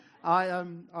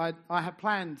I had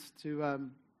planned to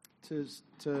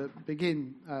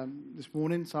begin this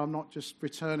morning, so I'm not just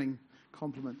returning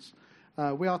compliments.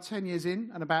 We are 10 years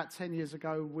in, and about 10 years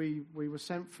ago we were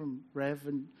sent from Rev,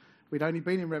 and we'd only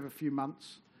been in Rev a few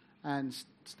months, and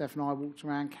Steph and I walked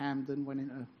around Camden, went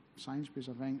into Sainsbury's,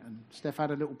 I think, and Steph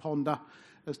had a little ponder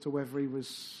as to whether he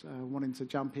was wanting to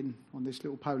jump in on this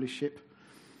little Polish ship,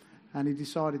 and he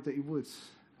decided that he would.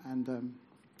 And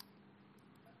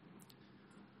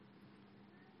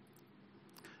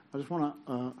I just want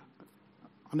to, I'll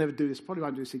never do this, probably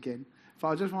won't do this again, but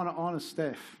I just want to honour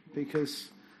Steph because,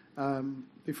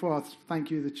 before I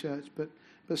thank you, the church, but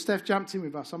Steph jumped in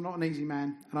with us. I'm not an easy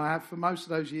man, and I have for most of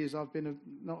those years I've been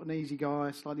not an easy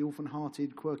guy, slightly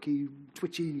orphan-hearted, quirky,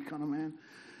 twitchy kind of man.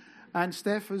 And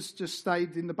Steph has just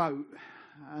stayed in the boat,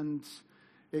 and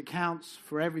it counts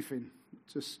for everything.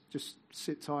 Just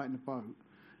sit tight in the boat.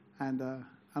 And I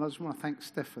just want to thank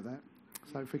Steph for that.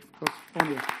 So if we can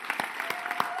honour you.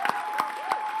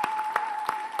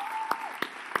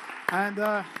 And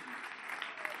to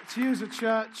you as a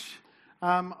church,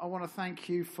 I want to thank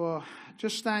you for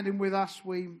just standing with us.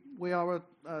 We are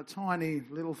a tiny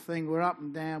little thing. We're up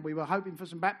and down. We were hoping for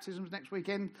some baptisms next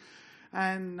weekend.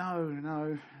 And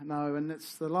no. And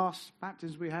it's the last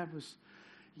baptism we had was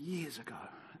years ago.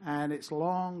 And it's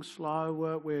long, slow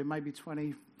work. We're maybe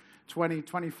 20,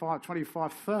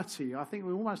 25, 30. I think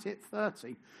we almost hit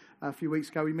 30 a few weeks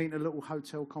ago. We meet in a little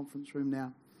hotel conference room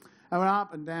now. And we're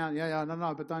up and down.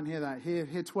 No, but don't hear that. Here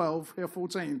 12, here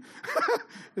 14.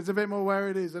 It's a bit more where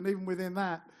it is. And even within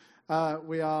that,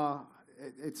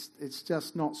 it's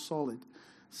just not solid.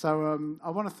 So I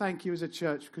want to thank you as a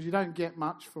church because you don't get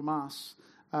much from us,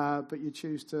 but you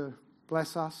choose to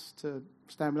bless us, to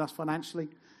stand with us financially.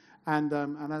 And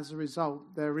as a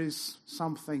result, there is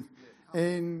something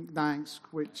in Gdańsk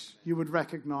which you would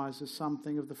recognise as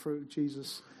something of the fruit of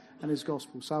Jesus and his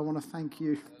gospel. So I want to thank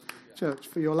you, church,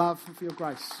 for your love and for your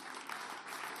grace.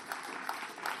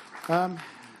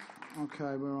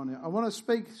 Okay, we're on it. I want to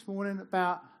speak this morning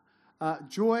about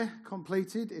joy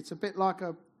completed. It's a bit like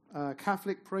a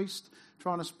Catholic priest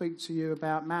trying to speak to you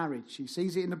about marriage. He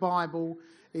sees it in the Bible.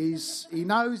 He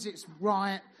knows it's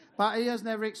right, but he has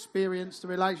never experienced a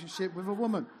relationship with a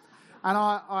woman. And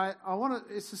I want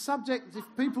to. It's a subject. If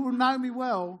people know me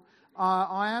well,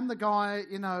 I am the guy,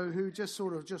 who just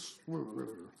sort of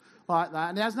like that.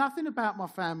 And it has nothing about my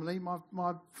family.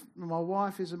 My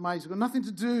wife is amazing. It's got nothing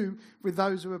to do with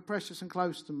those who are precious and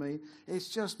close to me. It's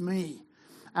just me.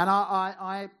 And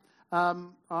I've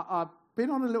been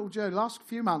on a little journey last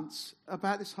few months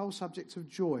about this whole subject of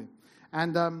joy.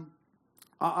 And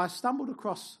I stumbled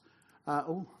across...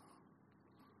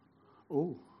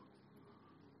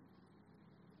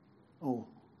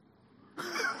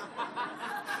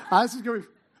 This is going to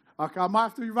be... Okay, I might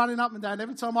have to be running up and down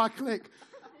every time I click.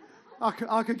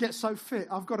 I could get so fit.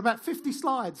 I've got about 50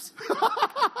 slides.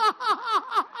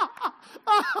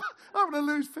 I'm going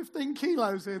to lose 15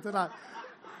 kilos here today.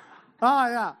 Oh,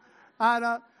 yeah.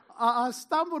 And I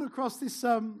stumbled across this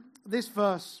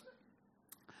verse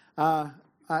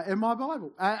in my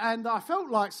Bible. And I felt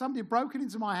like somebody had broken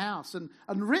into my house and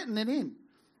written it in.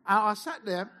 I sat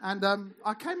there and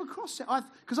I came across it.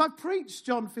 Because I've preached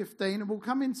John 15, and we'll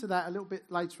come into that a little bit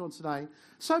later on today,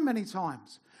 so many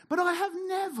times. But I have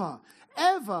never,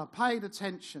 ever paid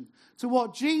attention to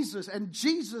what Jesus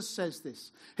says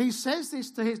this. He says this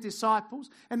to his disciples.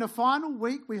 In the final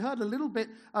week, we heard a little bit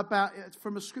about it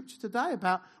from a scripture today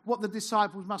about what the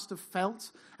disciples must have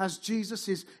felt as Jesus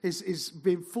is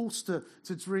being forced to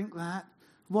drink that,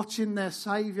 watching their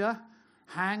Saviour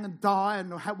hang and die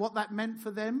and what that meant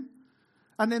for them.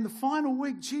 And in the final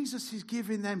week, Jesus is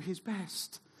giving them his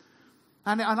best.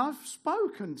 And I've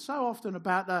spoken so often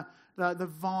about the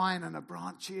vine and the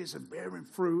branches and bearing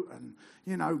fruit and,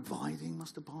 abiding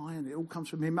must abide, and it all comes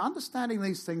from him. Understanding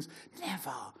these things,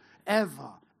 never,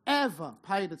 ever, ever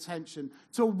paid attention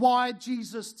to why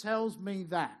Jesus tells me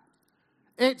that.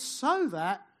 It's so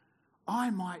that I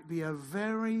might be a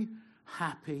very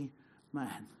happy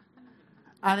man.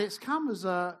 And it's come as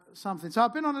something. So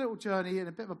I've been on a little journey and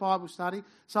a bit of a Bible study.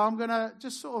 So I'm going to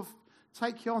just sort of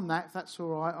take you on that, if that's all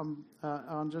right.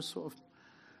 I'm just sort of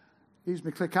use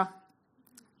my clicker.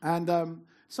 And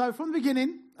so from the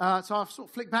beginning, so I've sort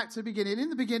of flicked back to the beginning. In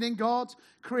the beginning, God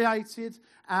created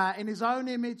in his own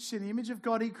image, in the image of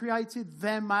God, he created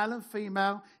them, male and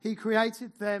female. He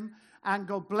created them, and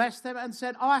God blessed them and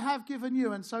said, I have given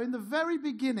you. And so in the very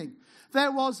beginning,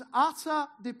 there was utter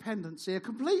dependency, a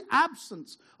complete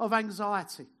absence of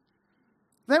anxiety.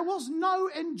 There was no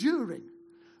enduring.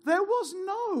 There was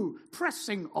no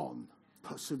pressing on,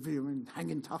 persevering,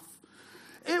 hanging tough.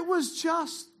 It was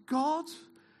just God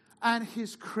and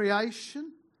his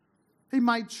creation. He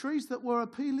made trees that were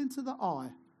appealing to the eye.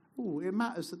 Oh, it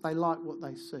matters that they like what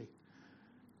they see.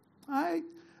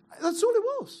 That's all it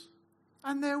was.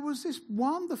 And there was this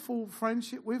wonderful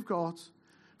friendship with God,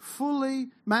 fully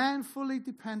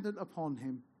dependent upon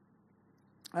him.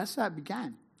 That's how it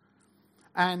began.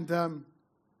 And then,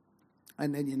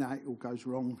 it all goes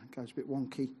wrong. It goes a bit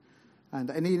wonky.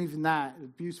 And even that, a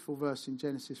beautiful verse in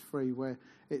Genesis 3 where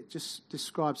it just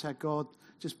describes how God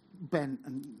just bent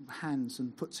and hands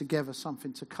and put together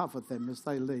something to cover them as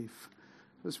they leave.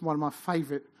 It's one of my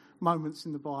favourite moments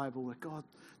in the Bible where God,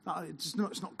 it's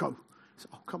not go. It's,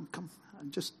 come,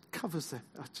 and just covers them.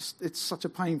 It's such a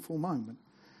painful moment.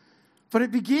 But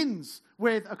it begins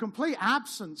with a complete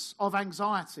absence of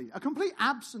anxiety, a complete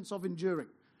absence of enduring.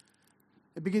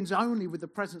 It begins only with the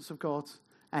presence of God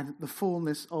and the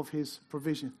fullness of his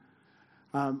provision.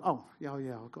 I've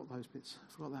got those bits.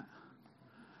 I forgot that.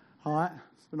 All right,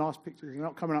 it's a nice picture. They're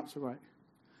not coming up so great.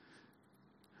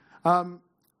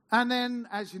 And then,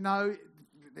 as you know,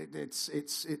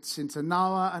 it's into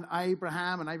Noah and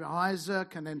Abraham and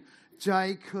Isaac and then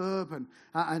Jacob and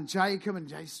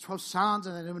his 12 sons,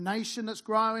 and then a nation that's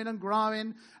growing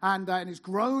and is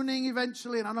groaning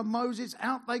eventually, and under Moses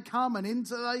out they come and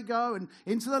into they go and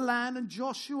into the land, and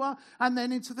Joshua, and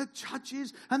then into the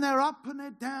judges, and they're up and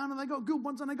they're down, and they got good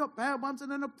ones and they got bad ones,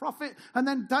 and then a prophet, and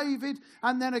then David,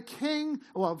 and then a king.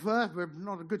 Well,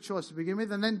 not a good choice to begin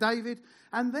with, and then David,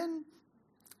 and then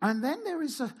there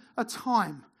is a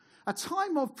time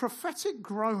of prophetic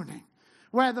groaning,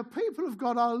 where the people of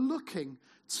God are looking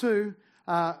to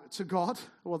God,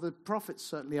 or the prophets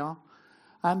certainly are.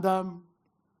 And, there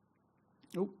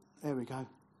we go.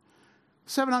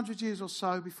 700 years or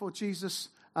so before Jesus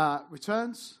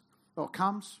returns, or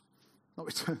comes. Not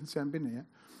returns, he hasn't been here yet.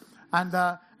 And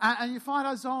you find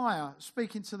Isaiah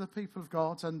speaking to the people of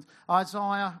God. And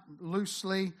Isaiah,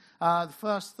 loosely, the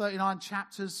first 39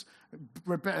 chapters,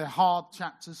 hard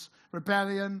chapters,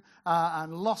 rebellion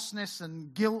and lostness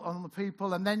and guilt on the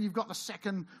people. And then you've got the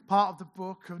second part of the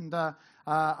book, and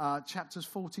chapters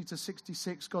 40 to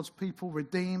 66, God's people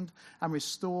redeemed and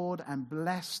restored and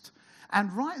blessed.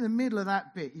 And right in the middle of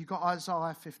that bit, you've got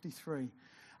Isaiah 53.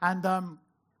 And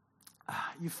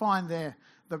you find there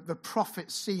the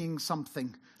prophet seeing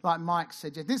something. Like Mike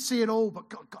said, you didn't see it all, but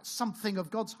God got something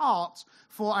of God's heart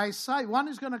for a say. One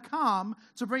who's going to come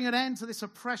to bring an end to this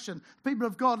oppression. People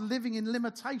of God living in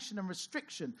limitation and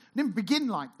restriction. It didn't begin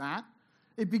like that.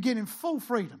 It began in full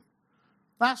freedom.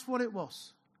 That's what it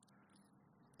was.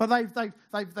 But they've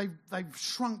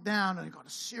shrunk down, and you've got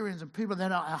Assyrians and people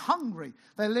that are hungry.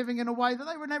 They're living in a way that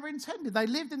they were never intended. They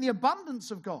lived in the abundance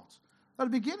of God. At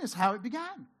the beginning is how it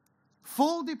began.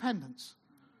 Full dependence.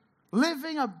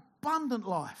 Living abundant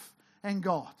life in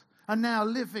God, and now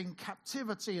living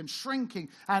captivity and shrinking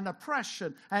and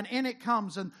oppression, and in it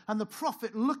comes and the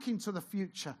prophet looking to the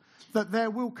future, that there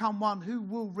will come one who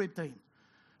will redeem,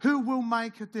 who will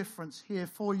make a difference here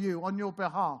for you on your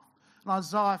behalf. And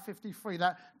Isaiah 53,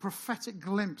 that prophetic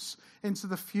glimpse into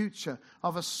the future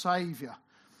of a Saviour,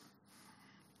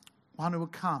 one who will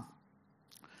come.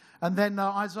 And then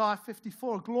Isaiah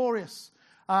 54, a glorious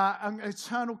and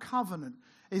eternal covenant,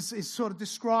 is sort of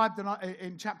described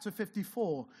in chapter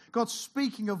 54. God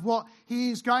speaking of what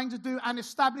he is going to do and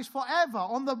establish forever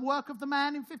on the work of the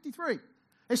man in 53.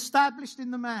 Established in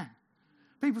the man.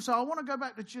 People say, I want to go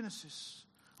back to Genesis.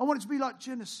 I want it to be like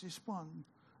Genesis 1,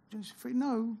 Genesis 3.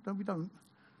 No, we don't.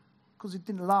 Because it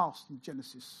didn't last in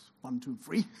Genesis 1, 2, and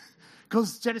 3.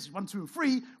 Because Genesis 1, 2, and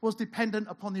 3 was dependent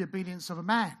upon the obedience of a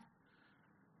man.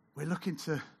 We're looking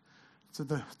to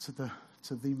the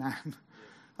man,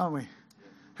 aren't we?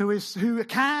 Who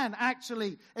can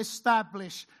actually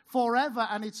establish forever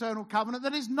an eternal covenant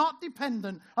that is not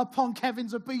dependent upon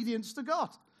Kevin's obedience to God.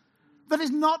 That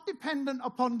is not dependent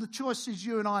upon the choices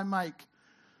you and I make.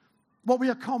 What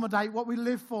we accommodate, what we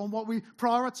live for, and what we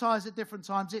prioritize at different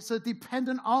times. It's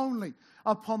dependent only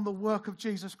upon the work of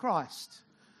Jesus Christ.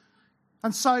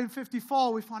 And so in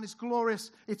 54 we find this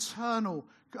glorious eternal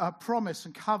promise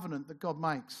and covenant that God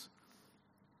makes.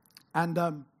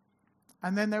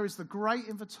 And then there is the great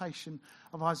invitation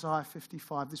of Isaiah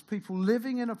 55. There's people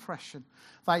living in oppression.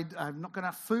 They are not going to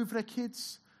have food for their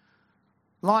kids.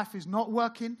 Life is not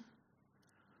working.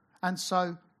 And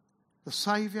so the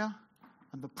Saviour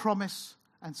and the promise,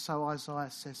 and so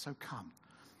Isaiah says, so come.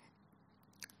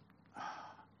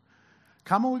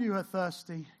 Come all you are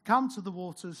thirsty, come to the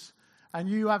waters, and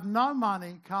you have no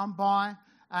money, come buy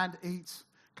and eat.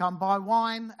 Come buy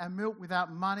wine and milk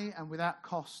without money and without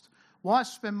cost. Why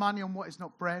spend money on what is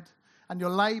not bread, and your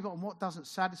labor on what doesn't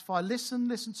satisfy. Listen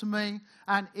to me,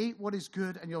 and eat what is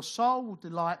good, and your soul will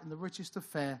delight in the richest of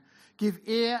fare. Give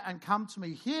ear and come to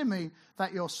me. Hear me,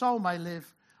 that your soul may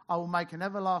live. I will make an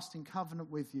everlasting covenant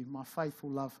with you, my faithful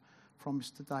love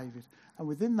promised to David. And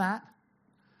within that,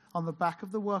 on the back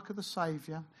of the work of the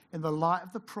Saviour, in the light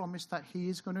of the promise that he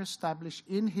is going to establish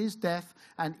in his death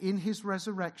and in his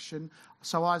resurrection.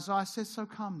 So Isaiah says, so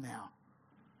come now.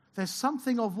 There's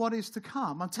something of what is to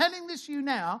come. I'm telling you this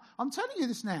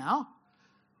now,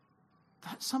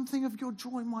 that something of your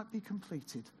joy might be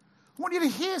completed. I want you to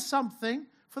hear something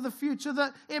for the future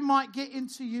that it might get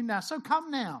into you now. So come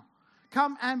now.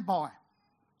 Come and buy.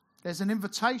 There's an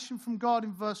invitation from God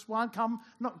in verse 1.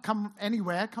 Not come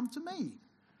anywhere, come to me.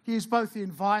 He is both the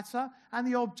inviter and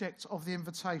the object of the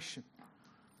invitation.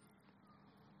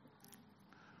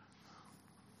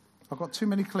 I've got too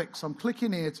many clicks. I'm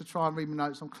clicking here to try and read my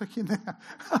notes. I'm clicking there.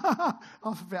 I'm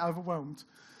a bit overwhelmed.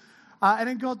 And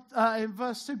then God, in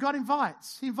verse 2, God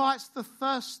invites. He invites the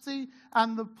thirsty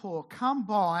and the poor. Come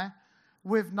buy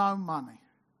with no money.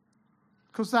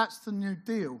 Because that's the new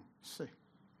deal, you see.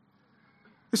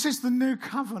 This is the new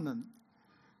covenant.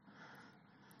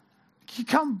 You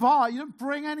come buy, you don't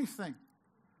bring anything.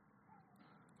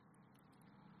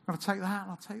 I'll take that,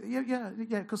 I'll take that.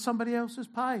 Yeah, because somebody else has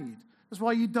paid. That's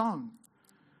why you don't.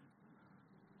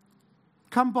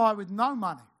 Come by with no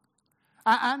money.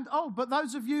 But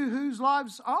those of you whose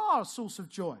lives are a source of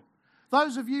joy,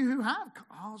 those of you who have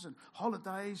cars and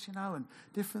holidays, and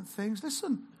different things,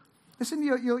 listen,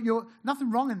 you're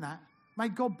nothing wrong in that. May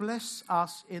God bless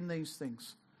us in these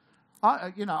things.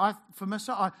 For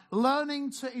myself,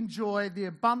 learning to enjoy the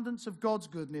abundance of God's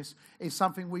goodness is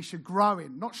something we should grow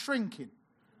in, not shrink in.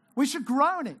 We should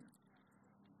grow in it.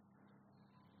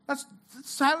 That's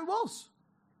how it was.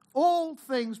 All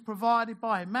things provided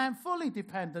by him, man fully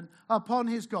dependent upon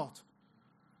his God.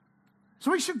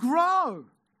 So we should grow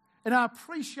in our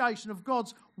appreciation of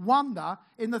God's wonder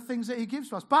in the things that he gives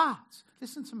to us. But,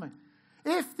 listen to me,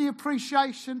 if the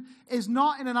appreciation is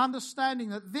not in an understanding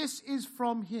that this is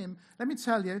from him, let me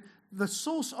tell you, the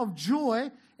source of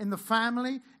joy in the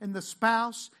family, in the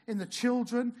spouse, in the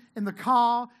children, in the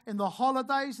car, in the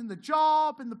holidays, in the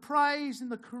job, in the praise, in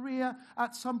the career,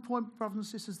 at some point, brothers and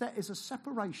sisters, there is a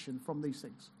separation from these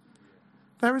things.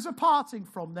 There is a parting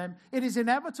from them. It is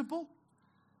inevitable,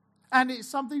 and it's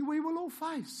something we will all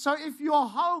face. So if your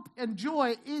hope and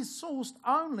joy is sourced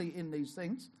only in these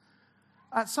things,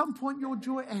 at some point your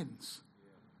joy ends.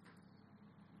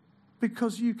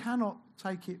 Because you cannot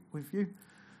take it with you.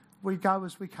 We go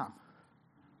as we come.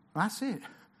 That's it.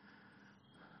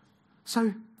 So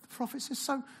the prophet says,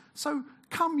 so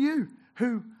come you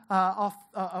who are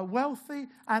wealthy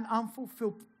and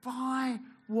unfulfilled. Buy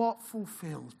what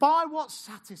fulfills. Buy what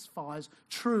satisfies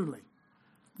truly.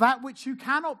 That which you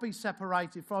cannot be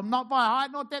separated from, not by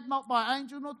height, nor depth, not by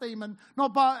angel, nor demon,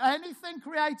 not by anything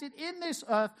created in this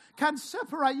earth, can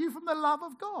separate you from the love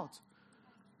of God.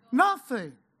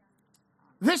 Nothing.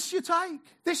 This you take,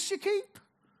 this you keep.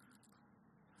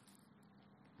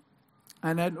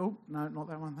 And then, no, not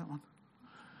that one, that one.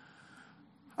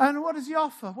 And what does he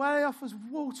offer? Well, he offers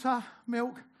water,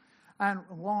 milk, and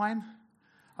wine.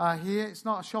 Here, it's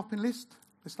not a shopping list.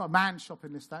 It's not a man's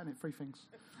shopping list, that, isn't it? 3 things.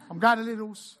 I'm going to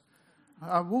Lidl's.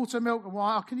 Water, milk, and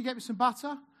wine. Oh, can you get me some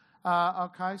butter?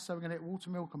 Okay, so we're going to get water,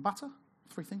 milk, and butter.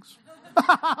 3 things.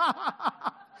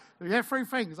 Yeah, 3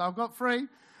 things. I've got 3.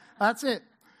 That's it.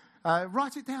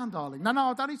 Write it down, darling. No,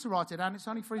 I don't need to write it down. It's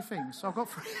only 3 things. So I've got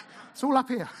 3. It's all up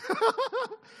here.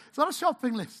 It's not a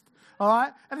shopping list. All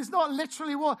right? And it's not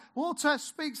literally water. Water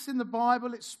speaks in the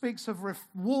Bible. It speaks of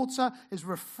water is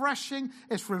refreshing.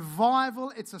 It's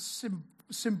revival. It's a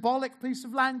symbolic piece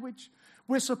of language.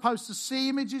 We're supposed to see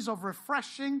images of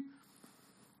refreshing.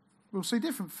 We'll see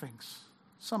different things.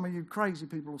 Some of you crazy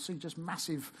people will see just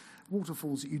massive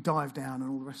waterfalls that you dive down and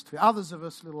all the rest of it. Others of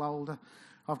us a little older,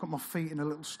 I've got my feet in a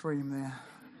little stream there,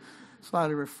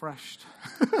 slowly refreshed.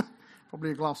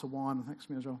 Probably a glass of wine next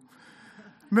to me as well.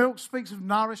 Milk speaks of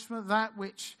nourishment, that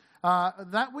which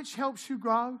helps you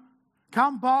grow.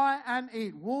 Come buy and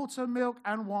eat water, milk,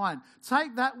 and wine.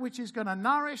 Take that which is going to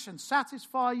nourish and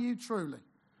satisfy you truly.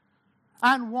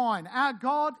 And wine. Our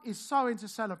God is so into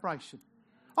celebration.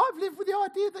 I've lived with the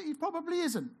idea that he probably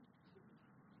isn't.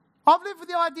 I've lived with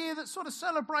the idea that sort of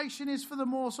celebration is for the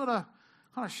more sort of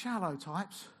kind of shallow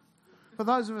types. But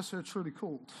those of us who are truly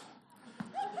called,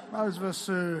 those of us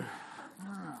who...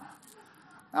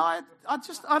 I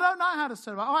don't know how to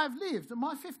celebrate. I've lived.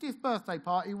 My 50th birthday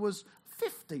party was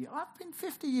 50. I've been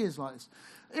 50 years like this.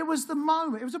 It was the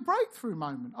moment. It was a breakthrough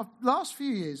moment. Last few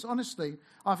years, honestly,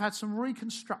 I've had some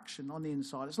reconstruction on the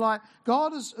inside. It's like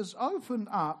God has opened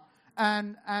up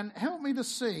and help me to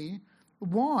see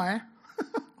why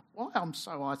I'm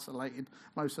so isolated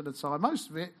most of the time.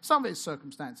 Some of it is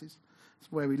circumstances.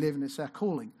 It's where we live and it's our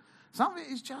calling. Some of it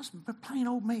is just plain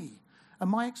old me and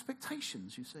my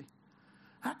expectations, you see.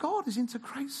 Our God is into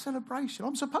great celebration.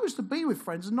 I'm supposed to be with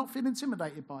friends and not feel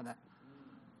intimidated by that.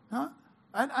 No?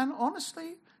 And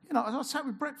honestly, I sat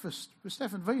with breakfast with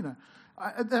Steph and Vina.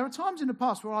 There are times in the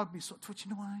past where I'd be sort of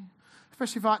twitching away,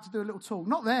 especially if I had to do a little talk.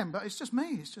 Not them, but it's just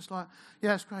me. It's just like,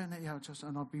 yeah, it's great,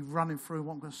 and I'd be running through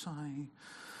what I'm going to say.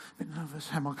 A bit nervous.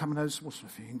 Am I coming out? What's the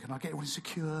thing? Can I get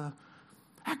insecure?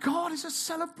 Our God is a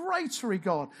celebratory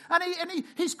God. And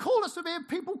He's called us to be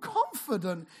people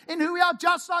confident in who we are,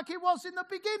 just like it was in the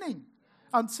beginning,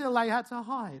 until they had to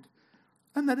hide.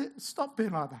 And then it stopped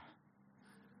being like that.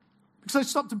 Because they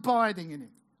stopped abiding in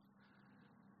Him.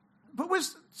 But we're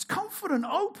confident,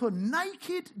 open,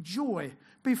 naked joy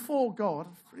before God.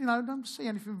 Don't see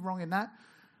anything wrong in that.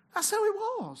 That's how it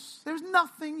was. There was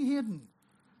nothing hidden.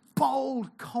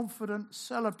 Bold, confident,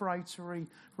 celebratory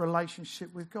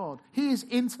relationship with God. He is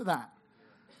into that.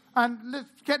 And let's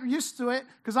get used to it,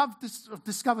 because I've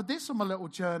discovered this on my little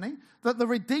journey, that the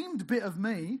redeemed bit of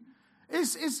me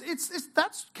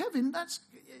that's Kevin,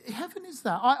 heaven is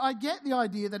that. I get the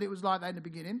idea that it was like that in the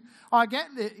beginning. I get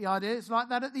the idea it's like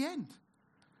that at the end.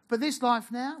 But this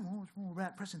life now, it's more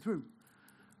about pressing through,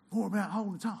 more about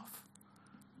holding tough.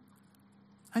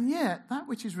 And yet, that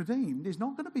which is redeemed is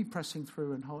not going to be pressing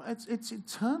through and hold. It's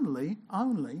eternally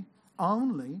only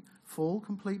full,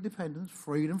 complete dependence,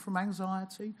 freedom from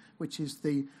anxiety, which is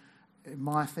in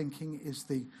my thinking, is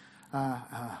the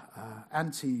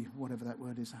anti, whatever that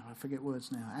word is. I forget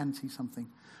words now. Anti something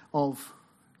of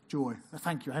joy.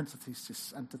 Thank you.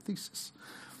 Antithesis.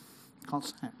 Can't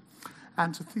say it.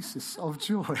 Antithesis of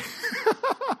joy.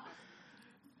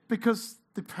 Because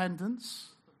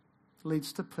dependence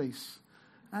leads to peace.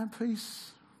 And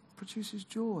peace produces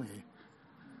joy.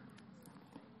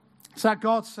 So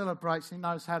God celebrates. He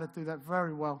knows how to do that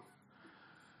very well.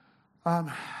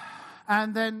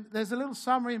 And then there's a little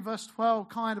summary in verse 12,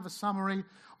 kind of a summary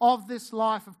of this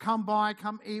life of come buy,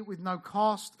 come eat with no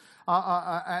cost.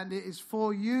 And it is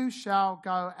for you shall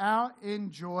go out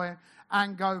in joy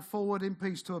and go forward in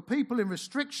peace. To a people in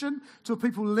restriction, to a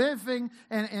people living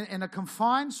in a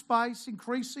confined space,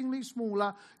 increasingly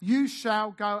smaller, you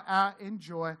shall go out in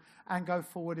joy and go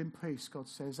forward in peace, God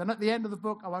says. And at the end of the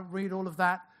book, I won't read all of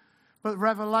that, but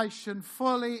Revelation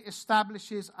fully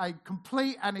establishes a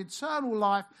complete and eternal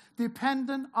life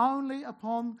dependent only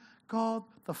upon God,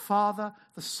 the Father,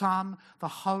 the Son, the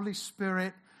Holy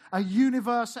Spirit, a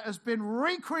universe that has been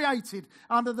recreated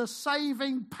under the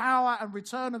saving power and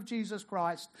return of Jesus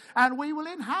Christ. And we will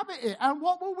inhabit it. And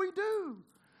what will we do?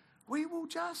 We will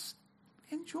just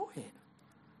enjoy it.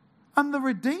 And the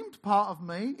redeemed part of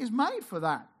me is made for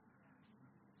that.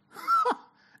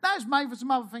 Now it's made for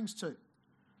some other things too.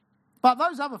 But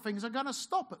those other things are going to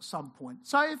stop at some point.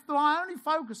 So if my only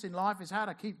focus in life is how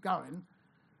to keep going,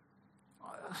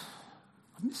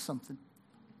 I've missed something.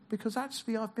 Because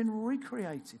actually I've been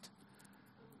recreated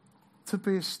to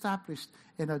be established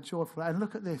in a joyful... And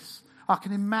look at this. I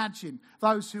can imagine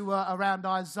those who were around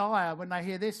Isaiah when they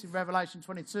hear this in Revelation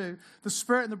 22. The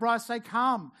Spirit and the bride say,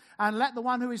 come. And let the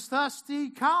one who is thirsty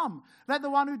come. Let the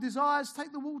one who desires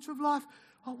take the water of life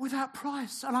without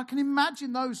price. And I can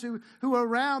imagine those who were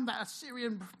around that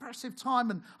Assyrian oppressive time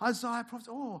and Isaiah prophet.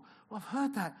 Oh, well, I've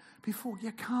heard that before.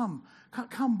 Yeah, come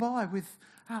by with...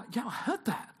 yeah, I heard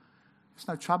that. It's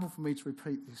no trouble for me to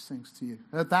repeat these things to you.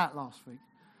 I heard that last week.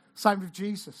 Same with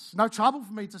Jesus. No trouble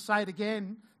for me to say it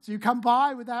again. So you come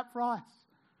by without price.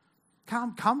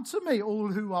 Come to me, all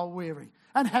who are weary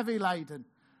and heavy laden.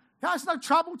 Yeah, it's no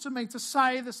trouble to me to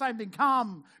say the same thing.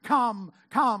 Come,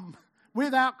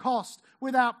 without cost,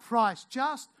 without price.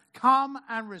 Just come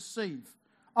and receive.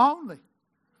 Only.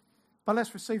 But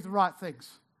let's receive the right things.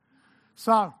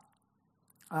 So,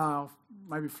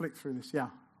 maybe flick through this. Yeah.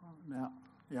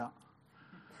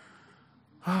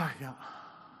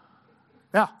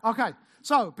 Yeah, okay.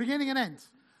 So, beginning and end.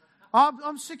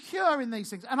 I'm secure in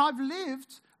these things. And I've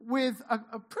lived with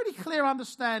a pretty clear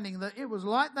understanding that it was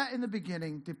like that in the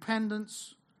beginning.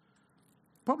 Dependence,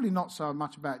 probably not so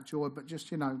much about joy, but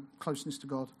just, closeness to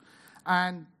God.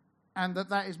 And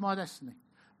that is my destiny.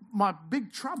 My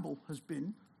big trouble has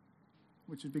been,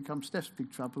 which has become Steph's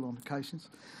big trouble on occasions,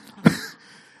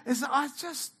 is that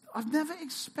I've never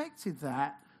expected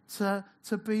that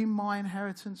to be my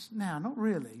inheritance now. Not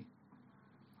really.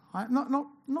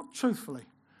 Not truthfully.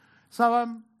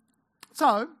 So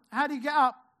how do you get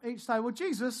up each day? Well,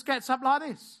 Jesus gets up like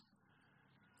this.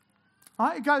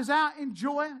 Right? He goes out in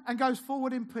joy and goes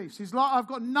forward in peace. He's like, I've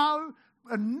got no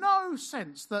no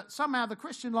sense that somehow the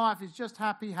Christian life is just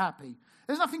happy, happy.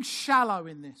 There's nothing shallow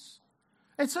in this.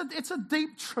 It's a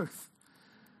deep truth.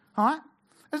 All right?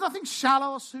 There's nothing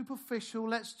shallow or superficial.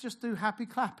 Let's just do happy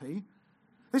clappy.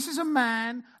 This is a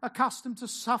man accustomed to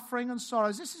suffering and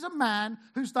sorrows. This is a man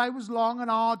whose day was long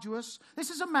and arduous. This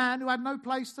is a man who had no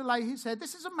place to lay his head.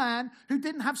 This is a man who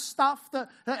didn't have stuff that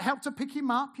helped to pick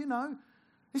him up,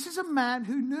 This is a man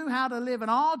who knew how to live an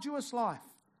arduous life.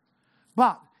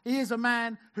 But he is a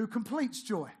man who completes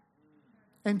joy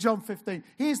in John 15.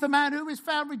 He is the man who is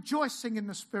found rejoicing in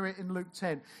the Spirit in Luke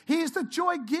 10. He is the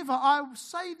joy giver. I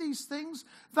say these things,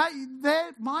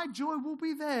 my joy will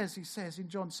be theirs, he says in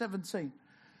John 17.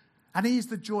 And he is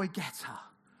the joy getter.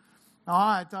 Now,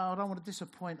 I don't want to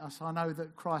disappoint us. I know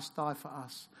that Christ died for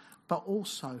us. But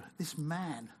also this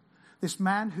man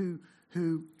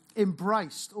who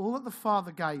embraced all that the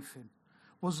Father gave him,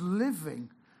 was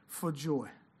living for joy.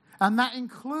 And that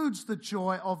includes the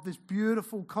joy of this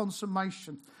beautiful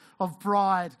consummation of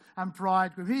bride and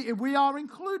bridegroom. We are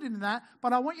included in that,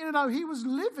 but I want you to know he was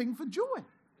living for joy.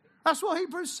 That's what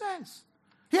Hebrews says.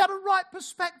 He had a right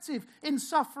perspective in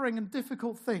suffering and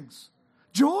difficult things.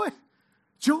 Joy.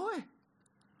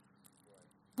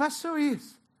 That's who he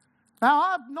is. Now,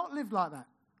 I've not lived like that.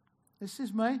 This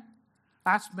is me.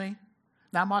 That's me.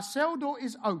 Now, my cell door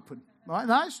is open. Right?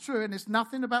 That is true, and it's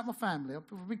nothing about my family. I'll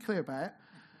be clear about it.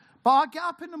 But I get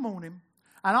up in the morning,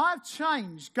 and I've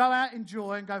changed, go out in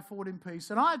joy and go forward in peace.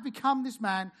 And I've become this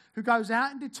man who goes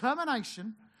out in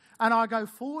determination, and I go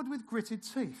forward with gritted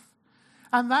teeth.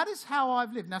 And that is how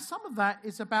I've lived. Now, some of that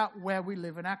is about where we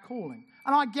live in our calling.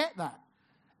 And I get that.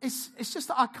 It's just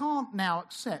that I can't now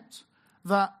accept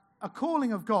that a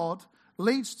calling of God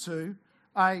leads to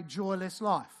a joyless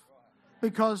life.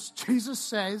 Because Jesus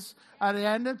says at the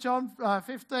end of John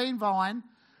 15, Vine,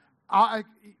 I'm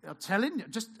telling you,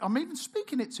 I'm even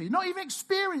speaking it to you, not even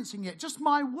experiencing it, just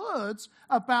my words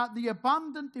about the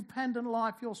abundant, dependent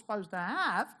life you're supposed to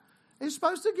have is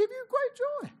supposed to give you great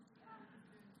joy.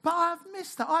 But I've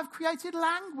missed that. I've created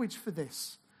language for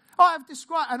this. I have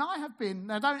described, and I have been,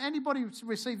 now don't anybody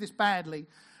receive this badly,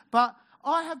 but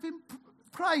I have been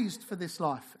praised for this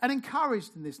life and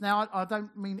encouraged in this. Now, I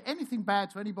don't mean anything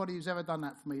bad to anybody who's ever done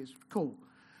that for me. It's cool.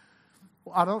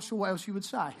 Well, I'm not sure what else you would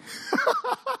say.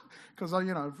 Because I'm,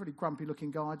 a pretty grumpy-looking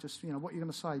guy. Just, what are you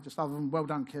going to say? Just other than, well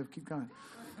done, Kev, keep going.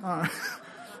 But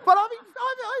I've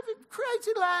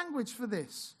created language for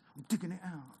this. I'm digging it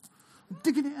out.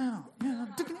 Yeah,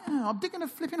 I'm digging it out. I'm digging a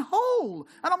flipping hole.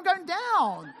 And I'm going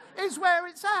down is where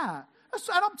it's at.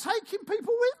 And I'm taking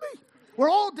people with me. We're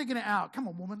all digging it out. Come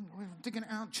on, woman. We're digging it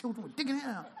out. Children, we're digging it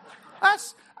out.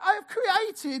 I've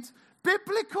created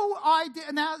biblical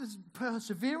idea. Now there's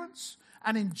perseverance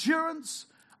and endurance.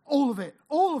 All of it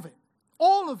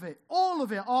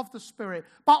of the Spirit.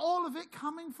 But all of it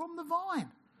coming from the vine.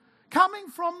 Coming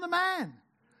from the man.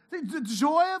 The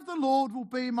joy of the Lord will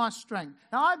be my strength.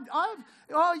 Now,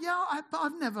 but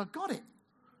I've never got it.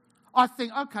 I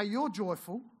think, okay, you're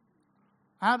joyful,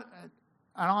 and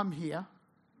I'm here.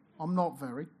 I'm not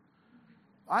very.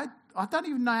 I don't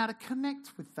even know how to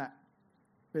connect with that,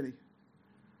 really.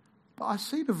 But I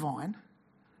see the vine,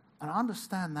 and I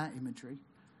understand that imagery,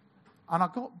 and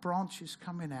I've got branches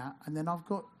coming out, and then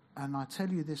and I tell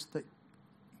you this, that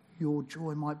your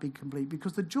joy might be complete,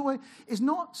 because the joy is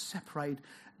not separated.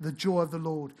 The joy of the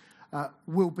Lord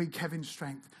will be Kevin's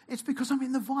strength. It's because I'm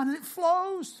in the vine and it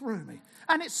flows through me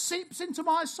and it seeps into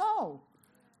my soul.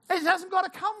 It hasn't got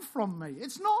to come from me.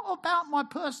 It's not about my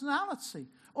personality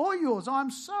or yours.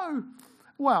 I'm so,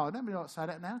 I don't really like to say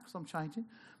that now because I'm changing,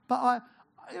 but I'm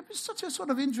such a sort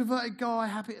of introverted guy,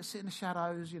 happy to sit in the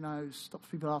shadows, stops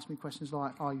people ask me questions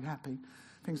like, are you happy?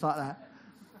 Things like that.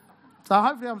 So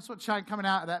hopefully I'm sort of coming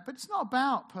out of that, but it's not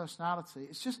about personality.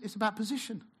 It's about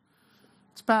position.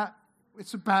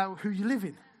 It's about who you live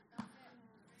in.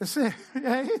 That's it.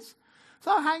 Yeah, it is.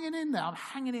 So I'm hanging in there. I'm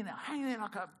hanging in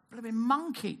like a blooming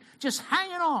monkey, just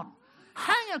hanging on.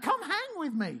 Come hang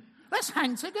with me. Let's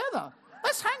hang together.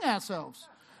 Let's hang ourselves.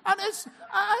 And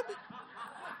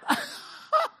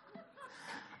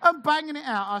I'm banging it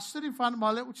out. I stood in front of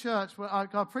my little church where I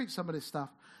preached some of this stuff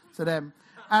to them.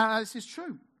 And this is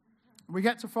true. We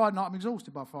get to Friday night. I'm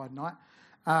exhausted by Friday night.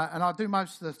 And I do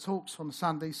most of the talks on the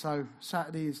Sunday, so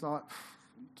Saturday is like,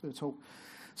 do a talk.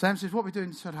 Sam says, what are we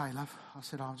doing today, love? I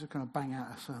said, I'm just going to bang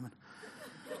out a sermon.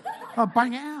 I'll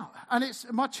bang it out. And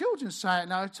my children say it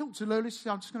now. I talk to Lulu, she says,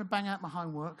 I'm just going to bang out my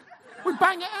homework. We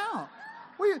bang it out.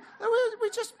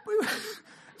 It's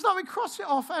like we cross it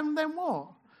off and then what?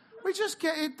 We just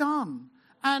get it done.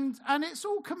 And it's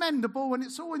all commendable and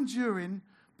it's all enduring.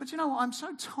 But you know what? I'm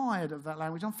so tired of that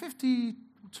language. I'm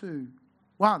 52.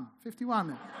 51.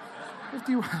 51.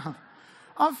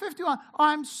 I'm 51.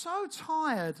 I'm so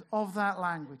tired of that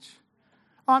language.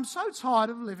 I'm so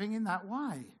tired of living in that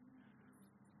way.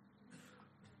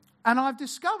 And I've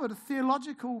discovered a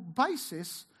theological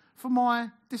basis for my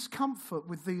discomfort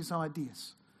with these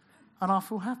ideas. And I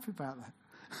feel happy about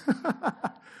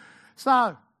that.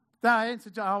 So,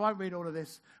 I won't read all of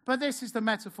this. But this is the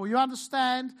metaphor. You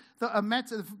understand that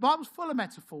the Bible's full of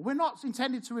metaphor. We're not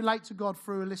intended to relate to God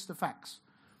through a list of facts.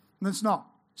 And it's not.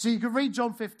 So you can read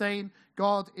John 15.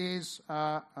 God is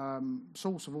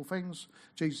source of all things.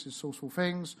 Jesus is source of all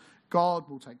things. God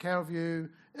will take care of you.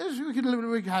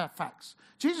 We can have facts.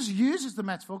 Jesus uses the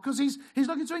metaphor because he's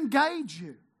looking to engage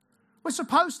you. We're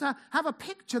supposed to have a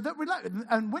picture that relates.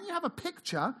 And when you have a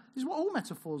picture, this is what all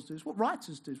metaphors do. It's what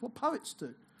writers do. It's what poets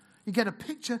do. You get a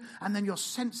picture, and then your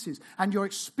senses and your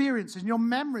experiences and your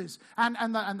memories and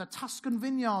the Tuscan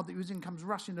vineyard that you was in comes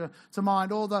rushing to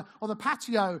mind, or the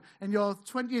patio in your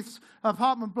 20th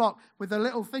apartment block with the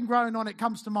little thing growing on it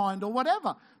comes to mind, or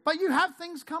whatever. But you have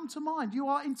things come to mind. You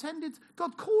are intended,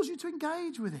 God calls you to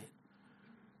engage with it.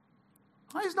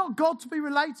 It's not God to be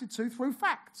related to through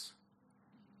facts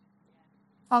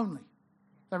only.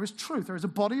 There is truth. There is a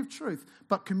body of truth,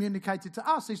 but communicated to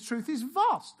us. His truth is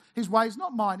vast. His ways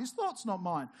not mine. His thoughts not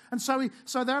mine. And so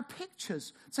there are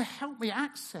pictures to help me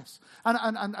access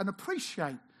and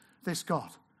appreciate this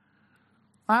God.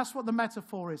 That's what the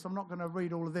metaphor is. I'm not going to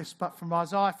read all of this, but from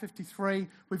Isaiah 53,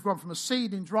 we've gone from a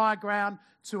seed in dry ground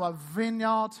to a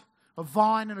vineyard, a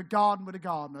vine and a garden with a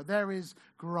gardener. There is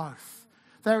growth.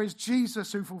 There is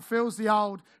Jesus who fulfills the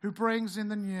old, who brings in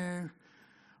the new.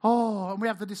 Oh, and we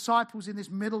have the disciples in this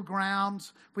middle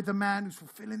ground with the man who's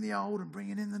fulfilling the old and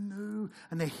bringing in the new,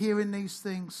 and they're hearing these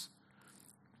things.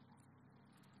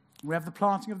 We have the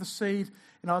planting of the seed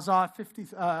in Isaiah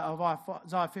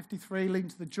 53, leading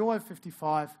to the joy of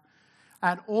 55,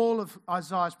 and all of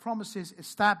Isaiah's promises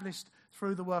established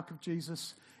through the work of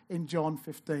Jesus in John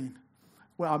 15.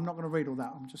 Well, I'm not going to read all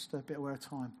that. I'm just a bit aware of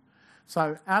time.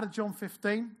 So, out of John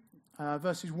 15,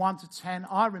 verses 1 to 10,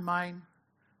 I remain.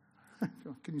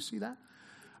 Can you see that?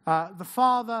 The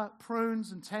Father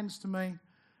prunes and tends to me,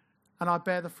 and I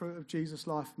bear the fruit of Jesus'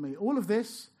 life for me. All of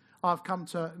this I've come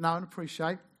to know and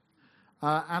appreciate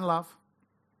and love.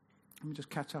 Let me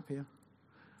just catch up here.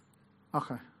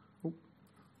 Okay.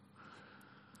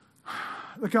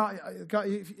 Look,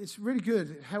 it's really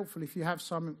good, helpful if you have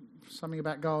something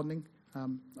about gardening.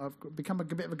 I've become a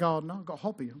bit of a gardener. I've got a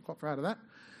hobby. I'm quite proud of that.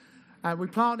 And we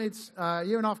planted, a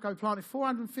year and a half ago, we planted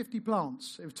 450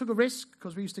 plants. It took a risk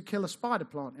because we used to kill a spider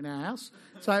plant in our house.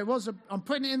 So I'm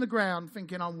putting it in the ground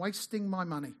thinking I'm wasting my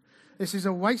money. This is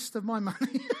a waste of my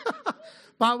money.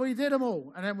 But we did them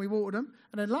all. And then we watered them.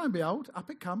 And then lo and behold, up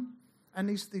it come. And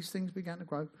these things began to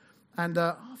grow. And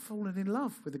I've fallen in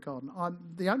love with the garden.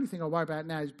 The only thing I worry about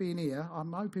now is being here.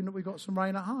 I'm hoping that we got some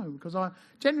rain at home because I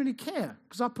genuinely care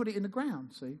because I put it in the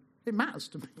ground, see. It matters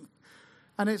to me.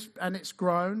 And it's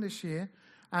grown this year,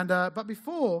 but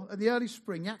before in the early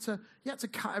spring, you had to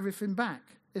cut everything back.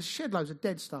 It's shed loads of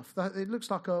dead stuff. It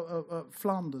looks like a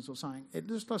Flanders or something. It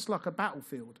just looks like a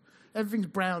battlefield. Everything's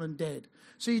brown and dead.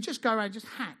 So you just go around, just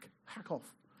hack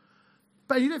off.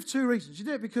 But you do it for two reasons. You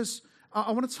do it because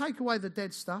I want to take away the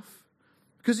dead stuff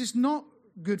because it's not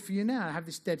good for you now to have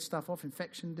this dead stuff off,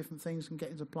 infection, different things, and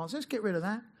get into plants. Let's get rid of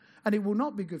that. And it will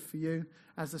not be good for you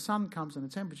as the sun comes and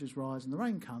the temperatures rise and the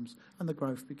rain comes and the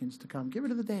growth begins to come. Get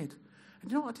rid of the dead. And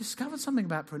you know what? I discovered something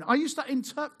about pruning. I used to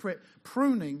interpret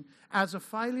pruning as a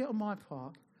failure on my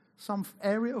part, some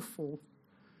area of fall.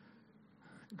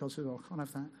 God says, oh, I can't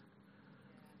have that.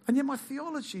 And yet my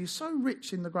theology is so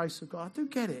rich in the grace of God. I do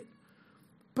get it.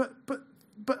 But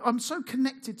I'm so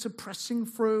connected to pressing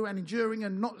through and enduring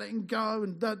and not letting go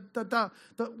and that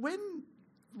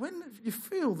when you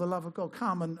feel the love of God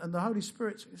come and the Holy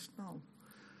Spirit, it's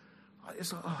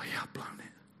like, oh yeah, I've blown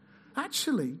it.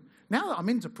 Actually, now that I'm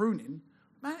into pruning,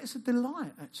 man, it's a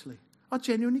delight, actually. I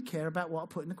genuinely care about what I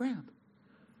put in the ground.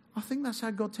 I think that's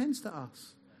how God tends to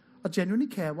us. I genuinely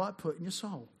care what I put in your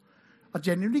soul. I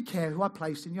genuinely care who I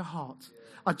placed in your heart.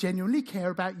 I genuinely care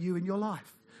about you in your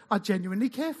life. I genuinely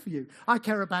care for you. I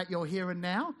care about your here and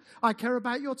now. I care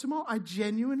about your tomorrow. I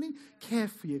genuinely care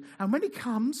for you. And when He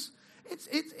comes,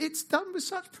 it's done with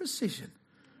such precision.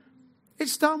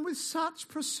 It's done with such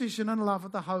precision and love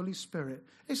of the Holy Spirit.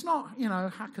 It's not,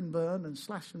 hack and burn and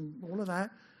slash and all of that.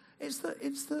 It's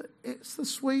the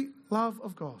sweet love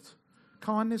of God.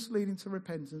 Kindness leading to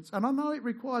repentance. And I know it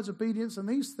requires obedience and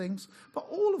these things, but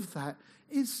all of that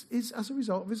is as a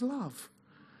result of His love.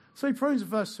 So He prunes in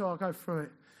verse 2, I'll go through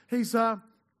it. He's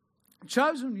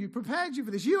chosen you, prepared you for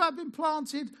this. You have been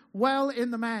planted well in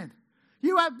the man.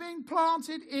 You have been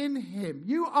planted in him.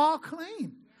 You are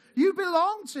clean. You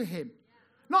belong to him.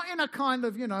 Not in a kind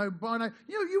of, you are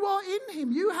in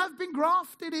him. You have been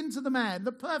grafted into the man,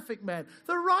 the perfect man,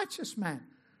 the righteous man.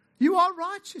 You are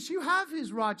righteous. You have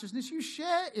his righteousness. You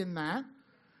share in that.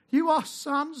 You are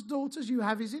sons, daughters. You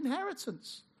have his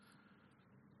inheritance.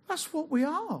 That's what we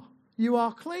are. You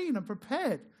are clean and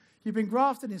prepared. You've been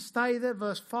grafted in. Stay there.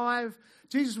 Verse 5.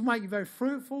 Jesus will make you very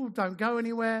fruitful. Don't go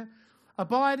anywhere.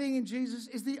 Abiding in Jesus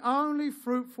is the only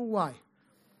fruitful way.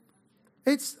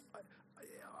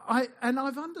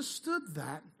 I've understood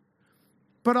that,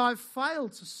 but I've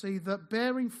failed to see that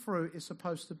bearing fruit is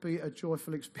supposed to be a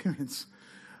joyful experience.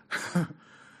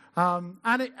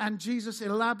 And Jesus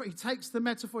he takes the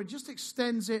metaphor, he just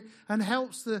extends it and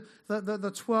helps the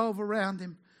 12 around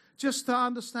him just to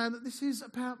understand that this is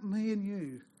about me and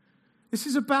you. This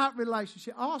is about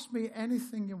relationship. Ask me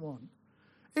anything you want.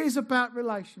 It is about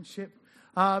relationship.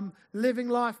 Living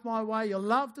life my way. You're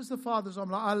loved as the Father's.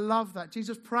 I love that.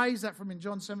 Jesus prays that from in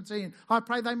John 17. I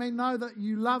pray they may know that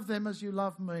you love them as you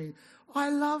love me. I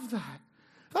love that.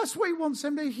 That's what he wants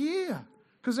them to hear,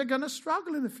 because they're going to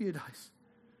struggle in a few days.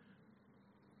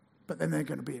 But then they're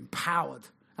going to be empowered,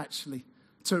 actually,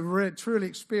 to truly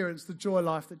experience the joy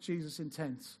life that Jesus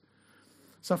intends.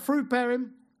 So fruit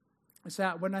bearing, it's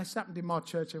out. When this happened in my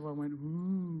church, everyone went,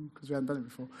 ooh, because we hadn't done it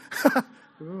before.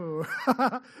 Ooh.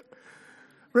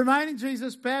 Remain in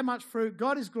Jesus, bear much fruit.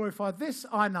 God is glorified. This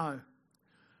I know,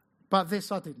 but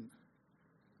this I didn't.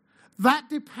 That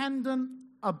dependent,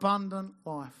 abundant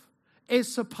life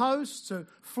is supposed to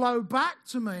flow back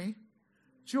to me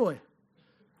joy.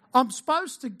 I'm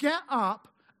supposed to get up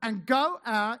and go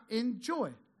out in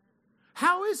joy.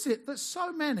 How is it that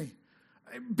so many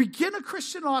begin a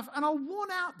Christian life and are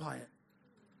worn out by it?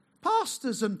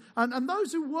 Pastors and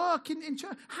those who work in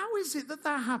church, how is it that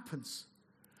happens?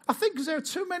 I think because there are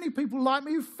too many people like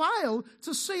me who fail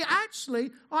to see, actually,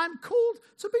 I'm called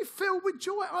to be filled with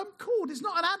joy. I'm called. It's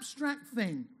not an abstract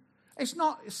thing. It's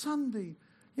not Sunday.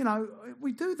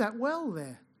 We do that well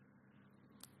there.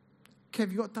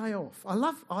 Kev, you got a day off?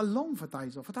 I long for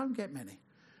days off. I don't get many.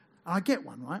 And I get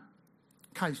one, right?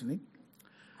 Occasionally.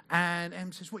 And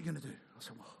Em says, what are you going to do? I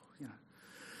said, well,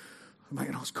 I'll make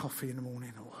a nice coffee in the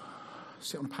morning or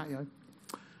sit on the patio.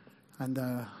 And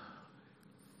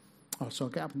so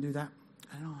I'll get up and do that.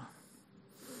 And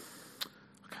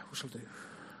okay, what shall I do?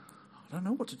 I don't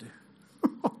know what to do.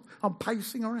 I'm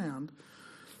pacing around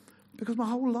because my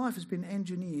whole life has been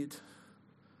engineered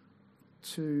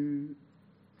to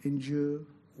endure,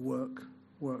 work,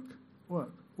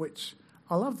 which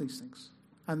I love these things.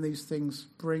 And these things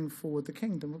bring forward the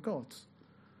kingdom of God.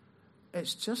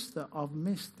 It's just that I've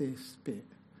missed this bit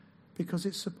because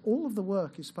all of the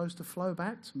work is supposed to flow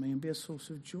back to me and be a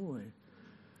source of joy.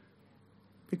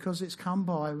 Because it's come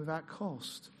by without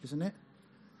cost, isn't it?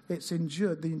 It's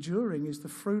endured. The enduring is the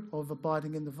fruit of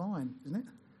abiding in the vine, isn't it?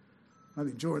 No,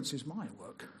 the endurance is my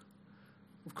work.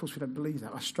 Of course, we don't believe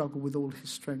that. I struggle with all his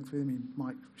strength with him,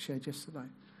 Mike shared yesterday.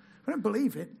 I don't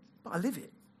believe it, but I live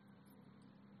it.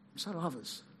 So do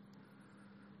others.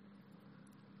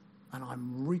 And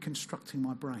I'm reconstructing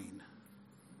my brain.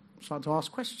 I'm starting to ask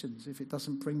questions. If it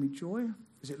doesn't bring me joy,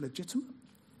 is it legitimate?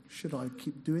 Should I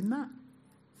keep doing that?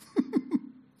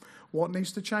 What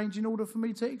needs to change in order for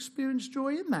me to experience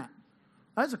joy in that?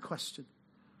 That's a question.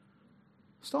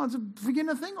 Starting to begin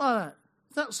to think like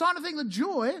that. Starting to think that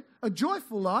joy, a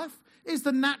joyful life, is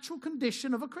the natural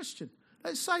condition of a Christian.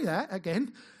 Let's say that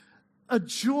again. A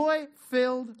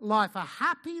joy-filled life, a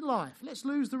happy life. Let's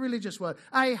lose the religious word.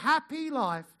 A happy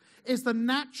life is the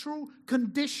natural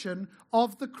condition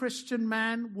of the Christian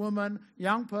man, woman,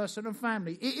 young person, and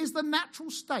family. It is the natural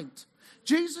state.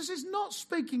 Jesus is not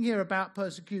speaking here about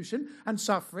persecution and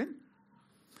suffering.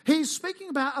 He's speaking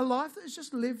about a life that is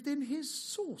just lived in his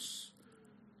source.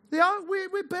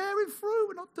 We're bearing fruit.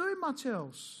 We're not doing much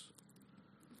else.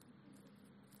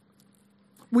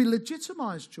 We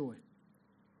legitimize joy.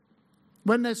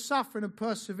 When there's suffering and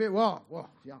perseverance,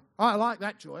 yeah, I like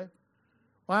that joy.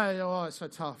 Oh, it's so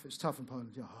tough. It's tough in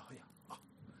Poland. Yeah.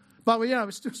 But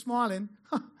we're still smiling.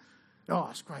 Oh,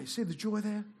 it's great. See the joy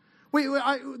there?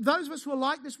 Those of us who are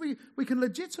like this, we can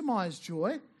legitimize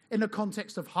joy in the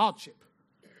context of hardship.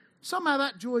 Somehow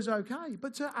that joy is okay.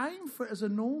 But to aim for it as a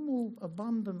normal,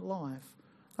 abundant life,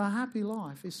 a happy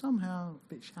life, is somehow a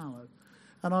bit shallow.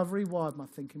 And I've rewired my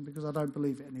thinking because I don't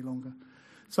believe it any longer.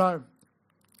 So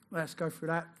let's go through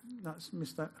that. Let's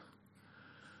miss that.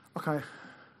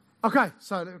 Okay,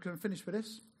 so we're going to finish with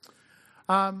this.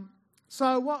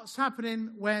 So what's happening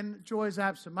when joy is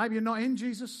absent? Maybe you're not in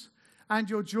Jesus and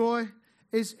your joy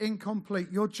is incomplete.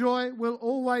 Your joy will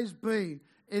always be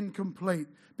incomplete.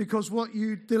 Because what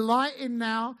you delight in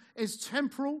now is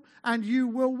temporal, and you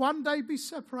will one day be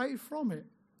separated from it.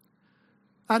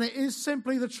 And it is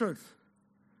simply the truth.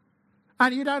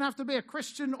 And you don't have to be a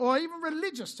Christian or even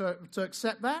religious to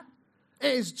accept that.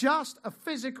 It is just a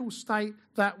physical state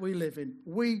that we live in.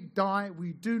 We die.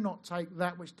 We do not take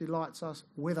that which delights us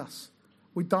with us.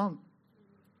 We don't.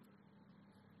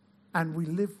 And we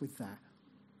live with that.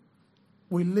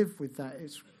 We live with that.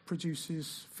 It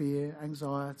produces fear,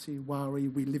 anxiety, worry.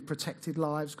 We live protected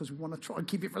lives because we want to try and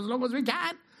keep it for as long as we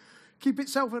can. Keep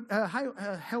itself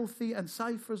healthy and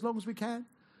safe for as long as we can.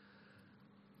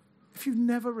 If you've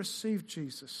never received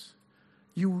Jesus,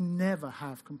 you will never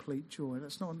have complete joy.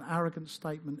 That's not an arrogant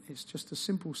statement. It's just a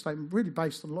simple statement, really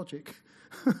based on logic.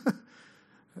 If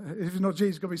it's not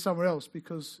Jesus, it's got to be somewhere else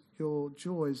because your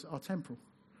joys are temporal.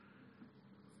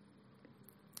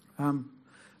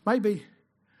 Maybe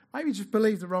just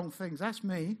believe the wrong things. That's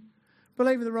me.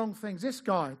 Believing the wrong things. This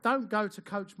guy, don't go to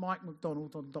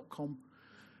CoachMikeMcDonald.com.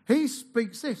 He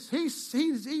speaks this. He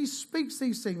speaks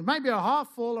these things. Maybe a half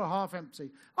full or half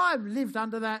empty. I've lived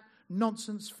under that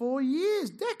nonsense for years,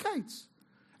 decades.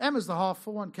 Emma's the half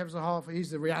full one. Kev's the half.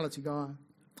 He's the reality guy.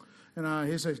 You know,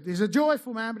 he's a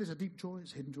joyful man, but it's a deep joy.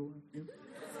 It's hidden joy.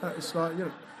 It's like, you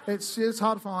know, it's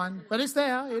hard to find, but it's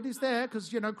there. It is there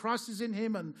because, you know, Christ is in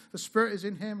him and the Spirit is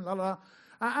in him. La la.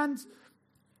 And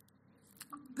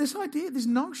this idea, this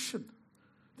notion,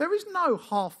 there is no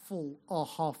half full or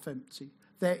half empty.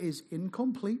 There is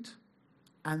incomplete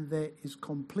and there is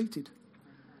completed.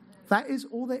 That is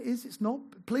all there is. It's not,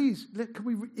 please, can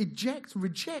we reject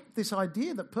this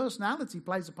idea that personality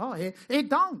plays a part here? It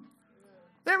don't.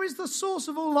 There is the source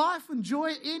of all life and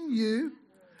joy in you.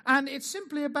 And it's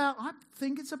simply about, I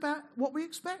think it's about what we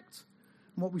expect.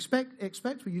 And what we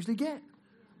expect, we usually get.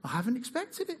 I haven't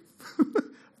expected it.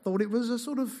 Thought it was a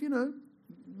sort of, you know,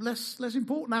 less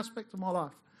important aspect of my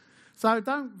life. So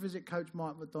don't visit Coach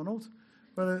Mike McDonald.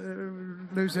 But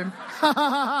lose him.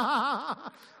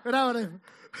 We don't want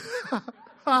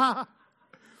him.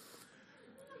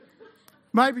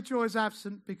 Maybe joy is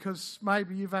absent because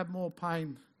maybe you've had more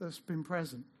pain that's been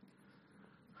present.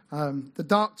 The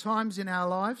dark times in our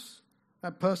lives,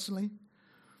 personally.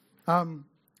 The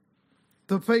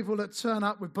people that turn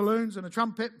up with balloons and a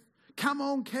trumpet. Come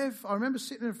on, Kev. I remember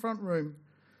sitting in the front room.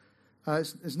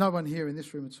 There's no one here in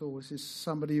this room at all. This is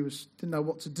somebody who didn't know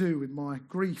what to do with my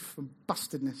grief and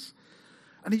bustedness.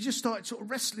 And he just started sort of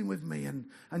wrestling with me and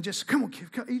just, come on,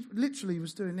 Kev. He literally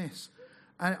was doing this.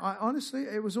 And honestly,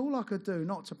 it was all I could do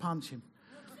not to punch him.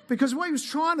 Because what he was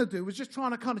trying to do was just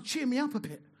trying to kind of cheer me up a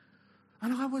bit.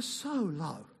 And I was so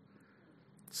low.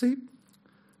 See,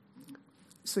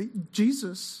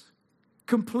 Jesus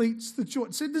completes the joy.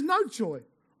 See, there's no joy.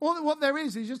 All what there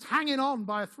is just hanging on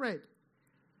by a thread.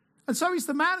 And so he's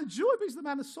the man of joy, but he's the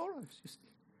man of sorrows.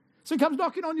 So he comes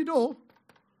knocking on your door.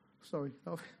 Sorry.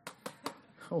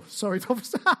 Oh, sorry,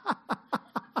 officer.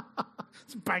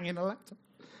 It's banging a laptop.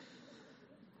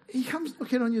 He comes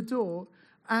knocking on your door,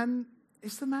 and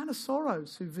it's the man of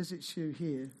sorrows who visits you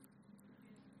here.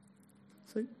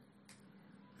 See?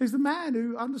 He's the man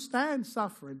who understands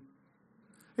suffering.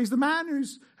 He's the man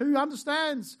who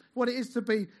understands what it is to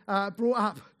be brought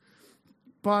up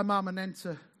by a mum and then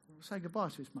to say goodbye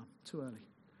to his mum too early.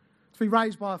 To be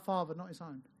raised by a father, not his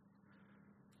own.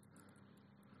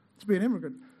 To be an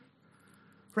immigrant,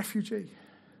 refugee.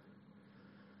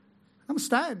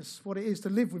 Understands what it is to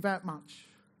live without much.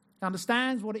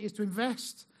 Understands what it is to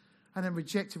invest and then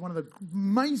reject it. One of the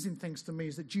amazing things to me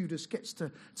is that Judas gets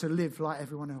to live like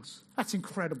everyone else. That's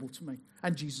incredible to me.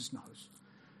 And Jesus knows.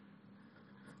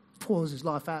 Pours his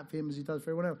life out for him as he does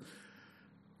for everyone else.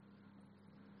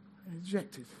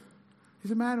 Rejected.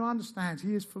 He's a man who understands.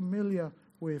 He is familiar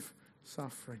with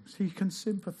sufferings. He can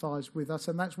sympathize with us.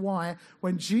 And that's why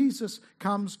when Jesus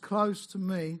comes close to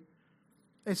me,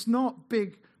 it's not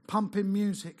big pumping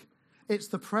music. It's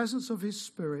the presence of his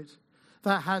Spirit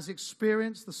that has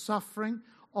experienced the suffering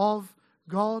of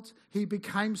God. He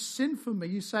became sin for me.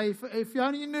 You say, if you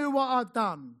only knew what I'd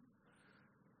done.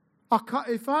 I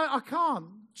can't.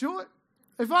 Joy.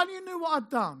 If only you knew what I'd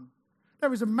done.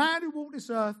 There is a man who walked this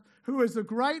earth who is the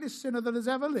greatest sinner that has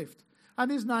ever lived. And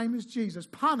his name is Jesus,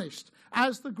 punished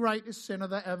as the greatest sinner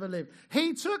that ever lived.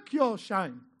 He took your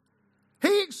shame.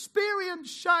 He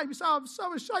experienced shame. You say, I'm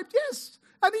so ashamed. Yes,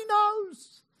 and he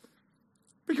knows.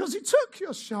 Because he took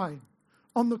your shame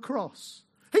on the cross.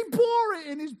 He bore it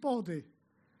in his body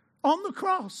on the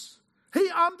cross. He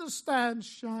understands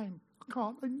shame. I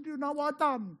can't. You know what I've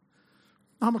done.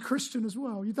 I'm a Christian as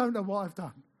well. You don't know what I've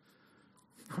done.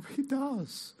 But he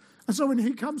does. And so when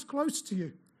he comes close to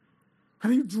you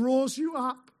and he draws you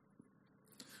up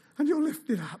And you're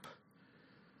lifted up.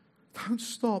 Don't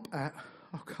stop at,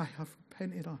 okay, I've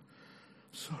repented, I'm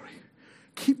sorry.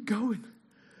 Keep going.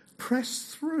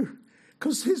 Press through.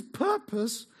 Because his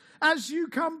purpose, as you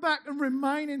come back and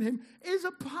remain in him, is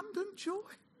abundant joy.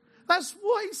 That's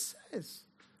what he says.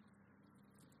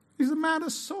 He's a man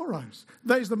of sorrows.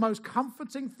 That is the most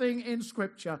comforting thing in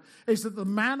Scripture, is that the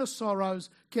man of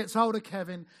sorrows gets hold of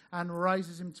Kevin and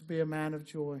raises him to be a man of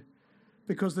joy.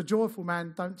 Because the joyful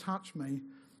man don't touch me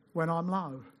when I'm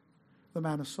low. The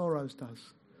man of sorrows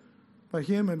does. But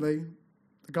humanly,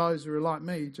 the guys who are like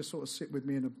me just sort of sit with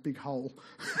me in a big hole.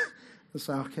 They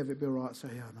say, oh, Kevin, it'll be all right. I say,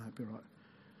 yeah, no, it'll be all right.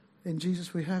 In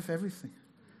Jesus, we have everything.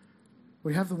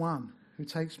 We have the one who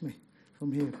takes me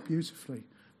from here beautifully.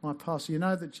 My pastor, you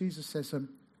know that Jesus says,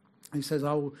 he says,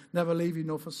 I will never leave you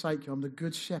nor forsake you. I'm the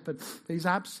good shepherd. But he's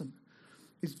absent.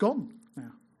 He's gone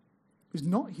now. He's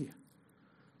not here.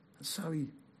 And so he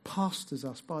pastors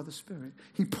us by the Spirit.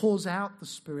 He pours out the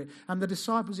Spirit. And the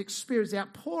disciples experience the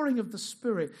outpouring of the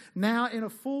Spirit, now in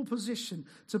a full position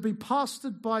to be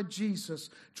pastored by Jesus,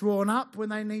 drawn up when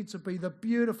they need to be, the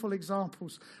beautiful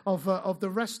examples of the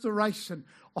restoration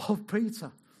of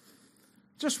Peter.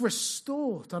 Just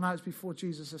restored. I know it's before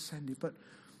Jesus ascended,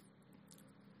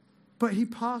 but he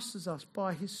pastors us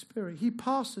by his Spirit. He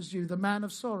pastors you, the man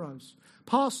of sorrows,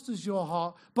 pastors your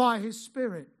heart by his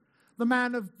Spirit. The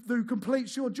man who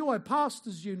completes your joy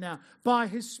pastors you now by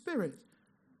his Spirit.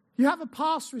 You have a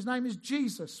pastor, his name is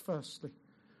Jesus, firstly.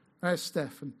 There's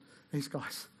Steph and these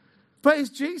guys. But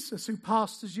it's Jesus who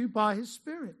pastors you by his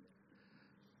Spirit.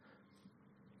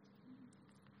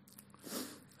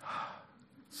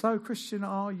 So, Christian,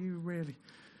 are you really,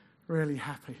 really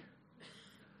happy?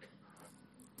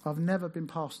 I've never been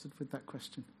pastored with that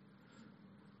question.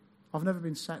 I've never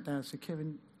been sat down and said,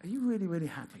 Kevin, are you really, really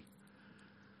happy?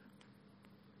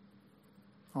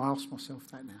 I ask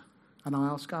myself that now. And I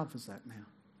ask others that now.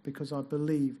 Because I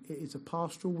believe it is a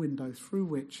pastoral window through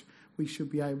which we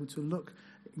should be able to look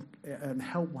and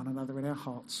help one another in our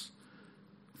hearts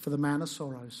for the man of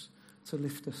sorrows to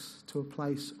lift us to a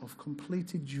place of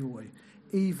completed joy,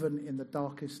 even in the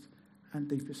darkest and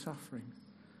deepest suffering.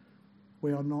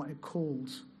 We are not called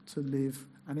to live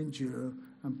and endure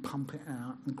and pump it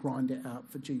out and grind it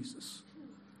out for Jesus.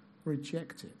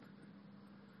 Reject it.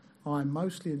 I'm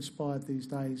mostly inspired these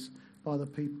days by the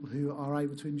people who are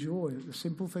able to enjoy the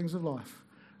simple things of life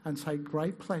and take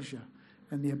great pleasure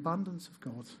in the abundance of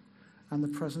God and the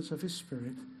presence of his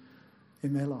Spirit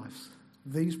in their lives.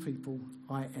 These people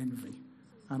I envy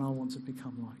and I want to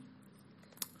become like.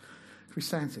 If we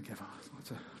stand together, I'd like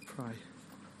to pray.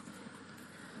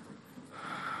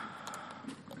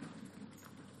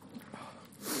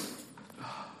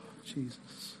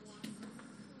 Jesus.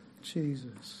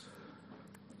 Jesus.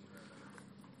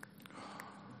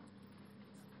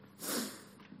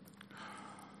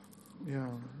 Yeah,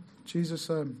 Jesus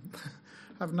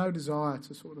have no desire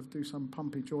to sort of do some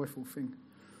pumpy, joyful thing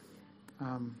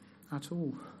at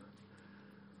all.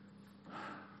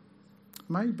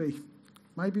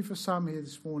 Maybe for some here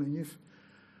this morning, if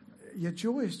your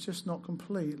joy is just not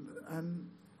complete, and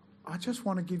I just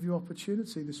want to give you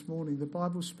opportunity this morning. The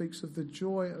Bible speaks of the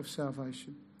joy of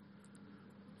salvation.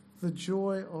 The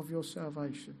joy of your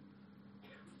salvation.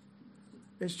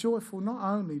 It's joyful not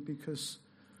only because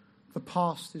the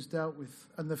past is dealt with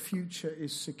and the future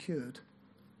is secured,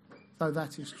 though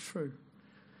that is true.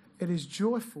 It is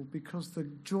joyful because the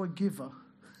joy giver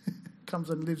comes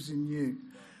and lives in you,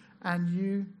 and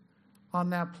you are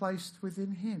now placed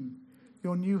within him.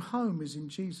 Your new home is in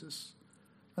Jesus,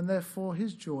 and therefore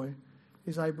his joy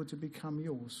is able to become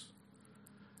yours.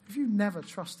 If you've never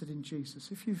trusted in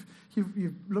Jesus, if you've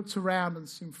looked around and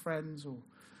seen friends or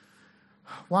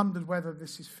wondered whether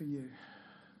this is for you,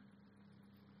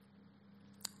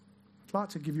 I'd like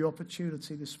to give you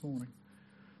opportunity this morning.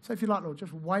 So if you'd like, Lord,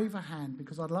 just wave a hand,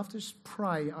 because I'd love to just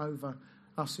pray over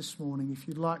us this morning. If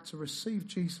you'd like to receive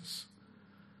Jesus,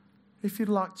 if you'd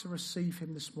like to receive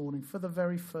him this morning for the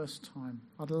very first time,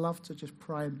 I'd love to just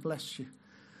pray and bless you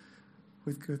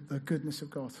with the goodness of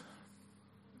God.